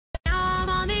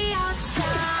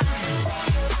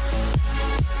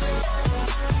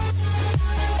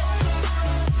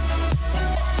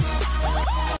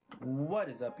What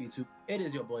is up, YouTube? It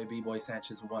is your boy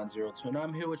v0.51b, and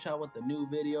I'm here with y'all with the new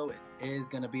video. It is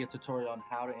going to be a tutorial on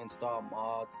how to install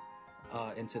mods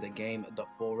into the game The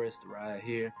Forest right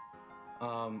here.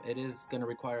 It is going to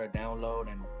require a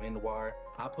download and WinRAR.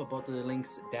 I'll put both of the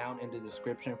links down in the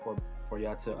description for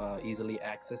y'all to easily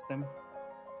access them.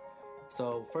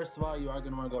 So first of all, you are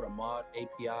going to want to go to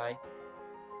ModApi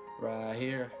right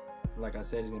here. Like I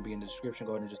said, it's going to be in the description.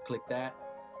 Go ahead and just click that.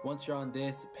 Once you're on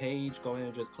this page, go ahead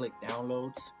and just click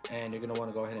downloads, and you're going to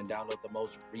want to go ahead and download the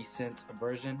most recent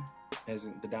version, as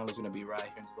the download's going to be right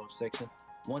here in the load section.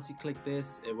 Once you click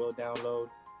this, it will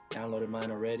download. Downloaded mine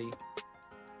already.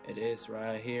 It is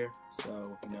right here.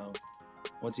 So,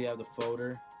 once you have the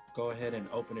folder, go ahead and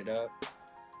open it up,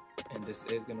 and this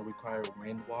is going to require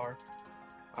WinRAR.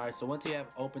 Alright, so once you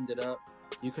have opened it up,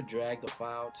 you could drag the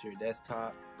file to your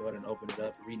desktop. Go ahead and open it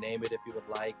up, rename it if you would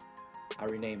like. I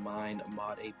renamed mine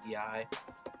ModApi.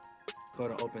 Go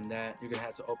ahead and open that. You're gonna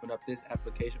have to open up this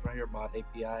application right here,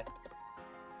 ModApi.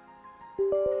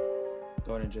 Go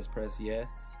ahead and just press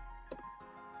yes.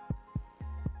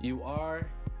 You are,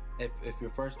 if you're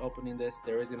first opening this,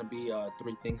 there is gonna be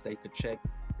 3 things that you could check.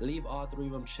 Leave all 3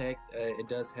 of them checked. It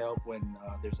does help when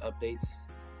there's updates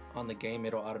on the game.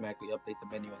 It'll automatically update the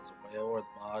menu as well, or the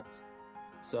mods.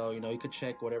 So you could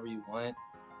check whatever you want.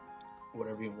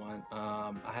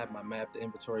 I have my map, the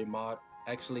inventory mod.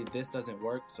 Actually, this doesn't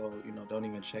work, so don't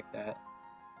even check that.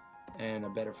 And a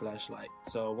better flashlight.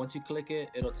 So once you click it,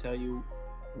 it'll tell you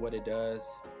what it does.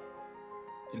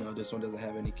 This one doesn't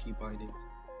have any key bindings.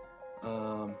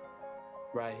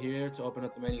 Right here to open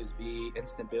up the menu is V,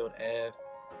 instant build F,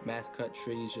 mass cut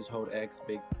trees, just hold X,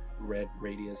 big red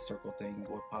radius circle thing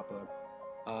will pop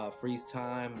up. Freeze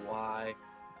time, Y,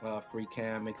 free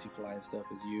cam, makes you fly and stuff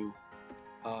is U.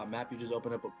 Map, you just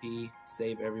open up a P,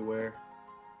 save everywhere.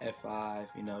 F5,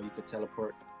 you could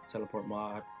teleport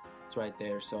mod. It's right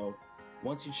there. So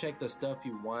once you check the stuff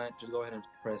you want, just go ahead and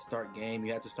press start game.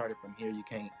 You have to start it from here. You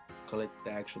can't click the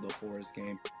actual Forest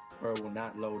game, or it will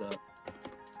not load up.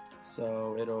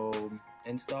 So it'll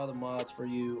install the mods for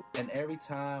you, and every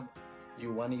time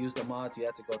you want to use the mods, you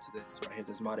have to go to this right here,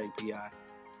 this ModApi.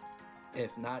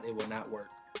 If not, it will not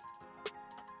work.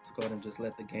 So go ahead and just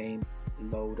let the game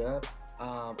load up.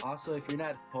 Also, if you're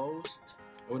not host,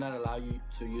 it will not allow you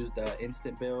to use the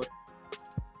instant build.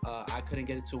 I couldn't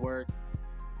get it to work.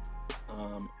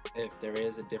 If there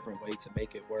is a different way to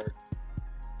make it work,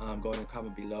 go ahead and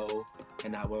comment below,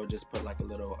 and I will just put like a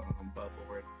little bubble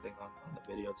or thing on the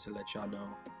video to let y'all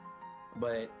know.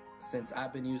 But since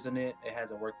I've been using it, it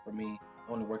hasn't worked for me.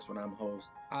 It only works when I'm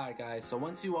host. Alright guys, so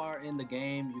once you are in the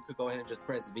game, you could go ahead and just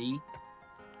press V.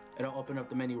 It'll open up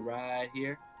the menu right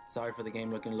here. Sorry for the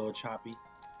game looking a little choppy.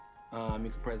 You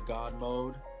can press God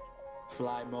mode,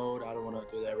 fly mode. I don't want to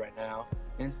do that right now.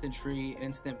 Instant tree,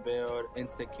 instant build,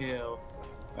 instant kill.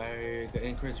 Right here, you can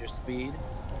increase your speed.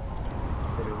 It's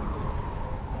pretty windy.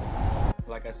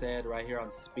 Like I said, right here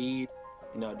on speed,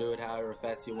 do it however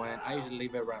fast you want. I usually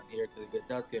leave it around here because it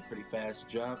does get pretty fast.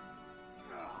 Jump.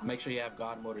 Make sure you have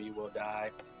God mode or you will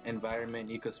die. Environment,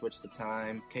 you can switch to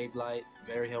time. Cave light,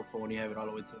 very helpful when you have it all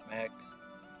the way to the max.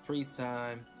 Freeze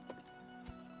time.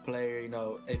 Player,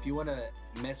 if you want to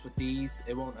mess with these,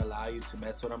 it won't allow you to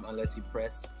mess with them unless you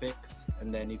press fix,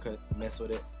 and then you could mess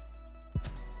with it.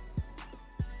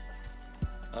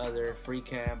 Other, free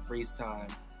cam, freeze time.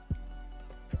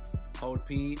 Hold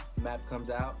P, map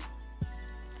comes out.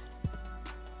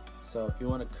 So if you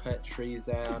want to cut trees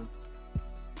down,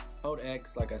 hold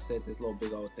X. Like I said, this little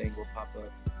big old thing will pop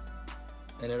up,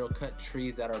 and it'll cut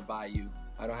trees that are by you.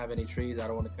 I don't have any trees. I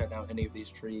don't want to cut down any of these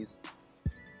trees.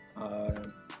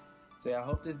 So yeah, I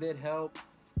hope this did help.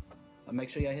 Make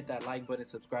sure y'all hit that like button,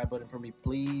 subscribe button for me,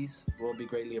 please. Will be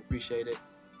greatly appreciated.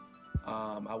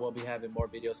 I will be having more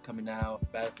videos coming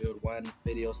out. Battlefield 1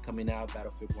 videos coming out.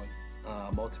 Battlefield 1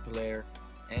 multiplayer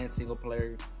and single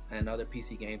player, and other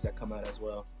PC games that come out as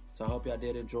well. So I hope y'all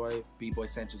did enjoy.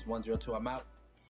 v0.51b. I'm out.